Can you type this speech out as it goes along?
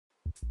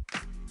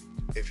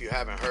If you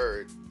haven't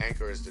heard,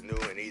 Anchor is the new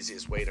and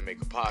easiest way to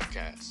make a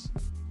podcast.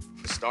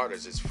 For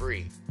starters, it's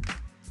free.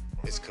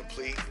 It's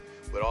complete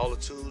with all the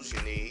tools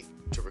you need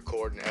to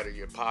record and edit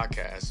your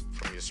podcast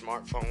from your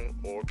smartphone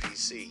or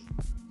PC.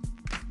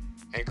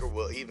 Anchor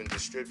will even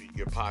distribute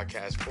your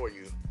podcast for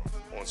you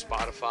on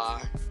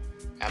Spotify,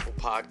 Apple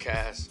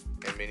Podcasts,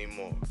 and many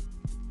more.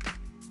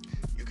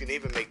 You can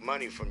even make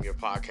money from your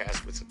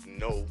podcast with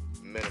no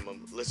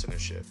minimum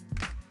listenership.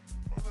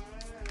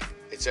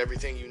 It's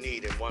everything you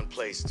need in one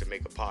place to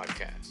make a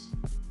podcast.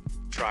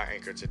 Try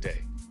Anchor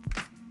today.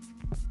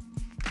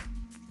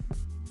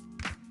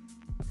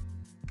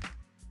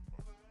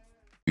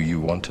 Do you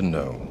want to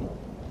know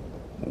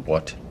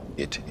what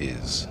it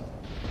is?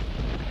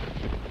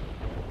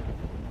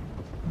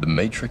 The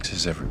Matrix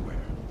is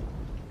everywhere.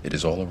 It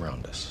is all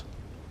around us.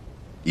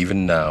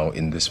 Even now,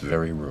 in this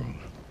very room.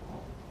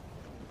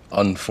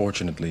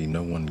 Unfortunately,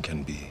 no one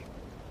can be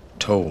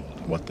told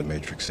what the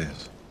Matrix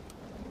is.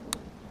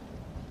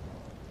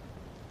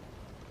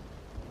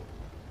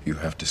 You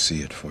have to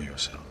see it for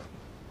yourself.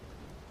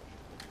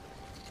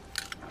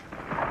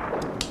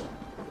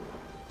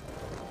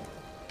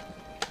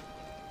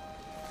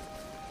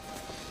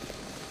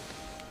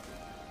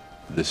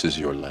 This is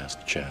your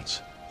last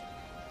chance.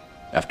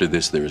 After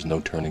this, there is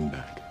no turning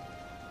back.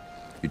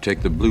 You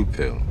take the blue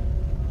pill,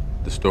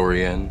 the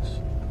story ends.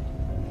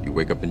 You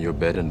wake up in your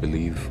bed and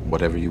believe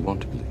whatever you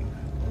want to believe.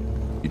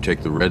 You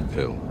take the red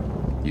pill,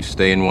 you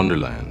stay in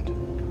Wonderland,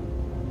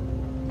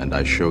 and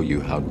I show you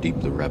how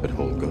deep the rabbit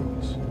hole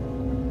goes.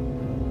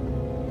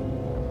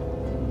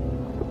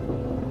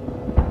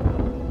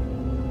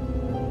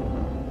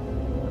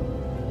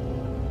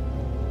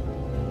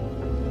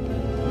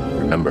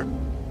 Remember,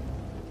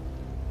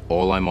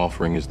 all I'm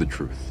offering is the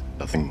truth,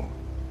 nothing more.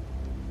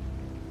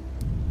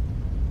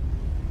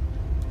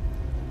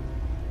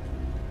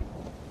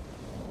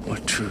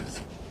 What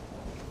truth?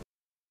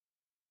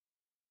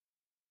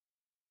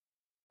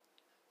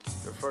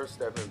 The first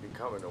step in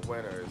becoming a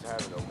winner is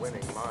having a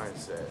winning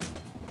mindset.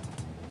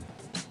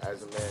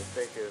 As a man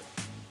thinketh,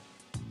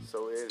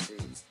 so is he.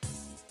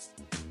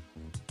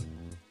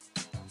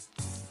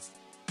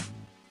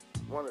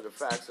 One of the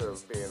facts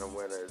of being a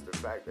winner is the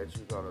fact that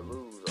you're going to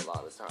lose a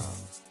lot of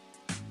times.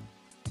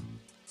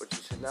 But you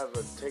should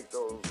never take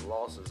those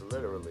losses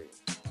literally.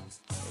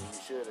 And you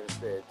should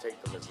instead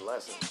take them as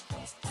lessons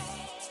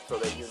so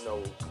that you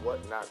know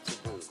what not to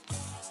do,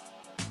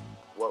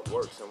 what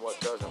works and what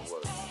doesn't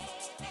work.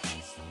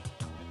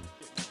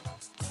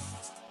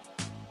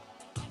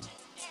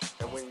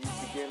 And when you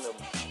begin to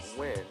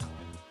win,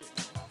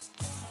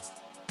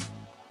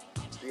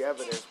 the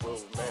evidence will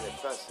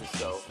manifest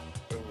itself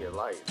in your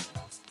life.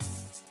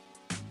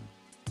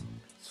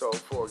 So,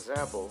 for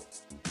example,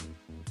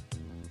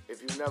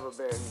 if you've never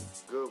been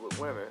good with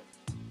women,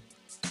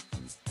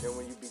 then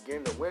when you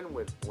begin to win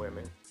with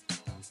women,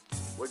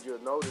 what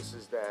you'll notice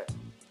is that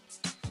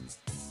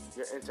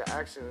your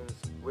interactions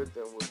with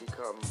them will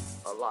become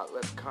a lot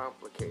less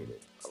complicated,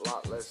 a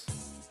lot less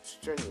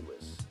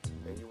strenuous,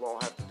 and you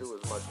won't have to do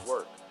as much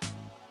work.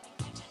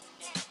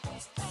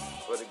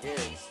 But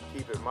again,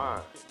 keep in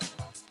mind,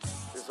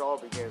 this all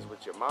begins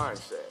with your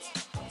mindset.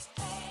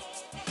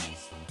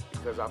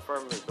 Because I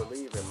firmly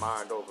believe in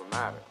mind over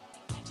matter.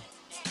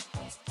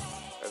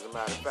 As a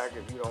matter of fact,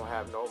 if you don't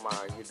have no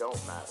mind, you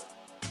don't matter.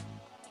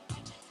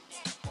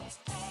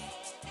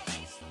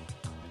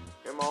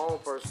 In my own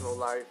personal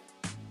life,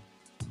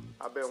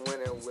 I've been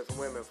winning with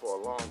women for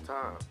a long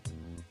time.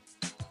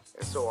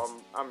 And so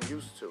I'm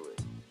used to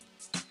it.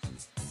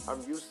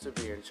 I'm used to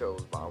being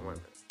chosen by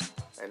women.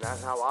 And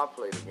that's how I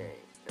play the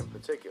game in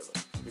particular,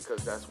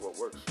 because that's what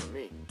works for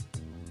me.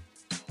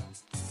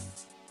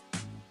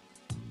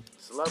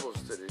 There's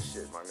levels to this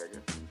shit, my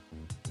nigga.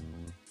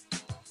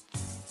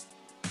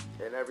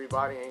 And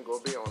everybody ain't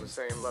gonna be on the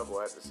same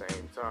level at the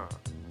same time.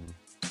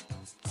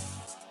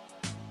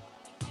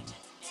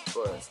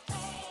 But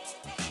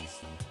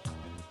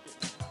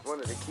one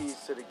of the keys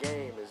to the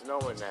game is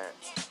knowing that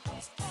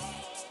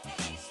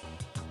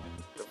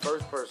the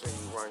first person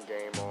you run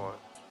game on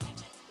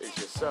is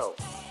yourself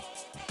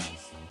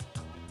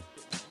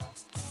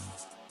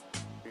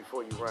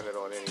before you run it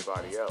on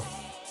anybody else.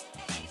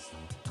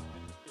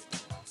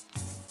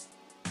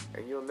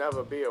 And you'll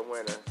never be a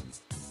winner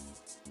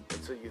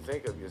until you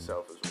think of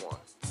yourself as one.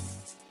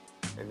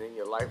 And then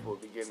your life will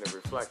begin to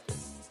reflect it.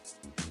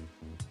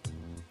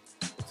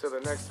 Until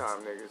the next time,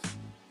 niggas,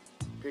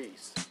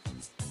 peace.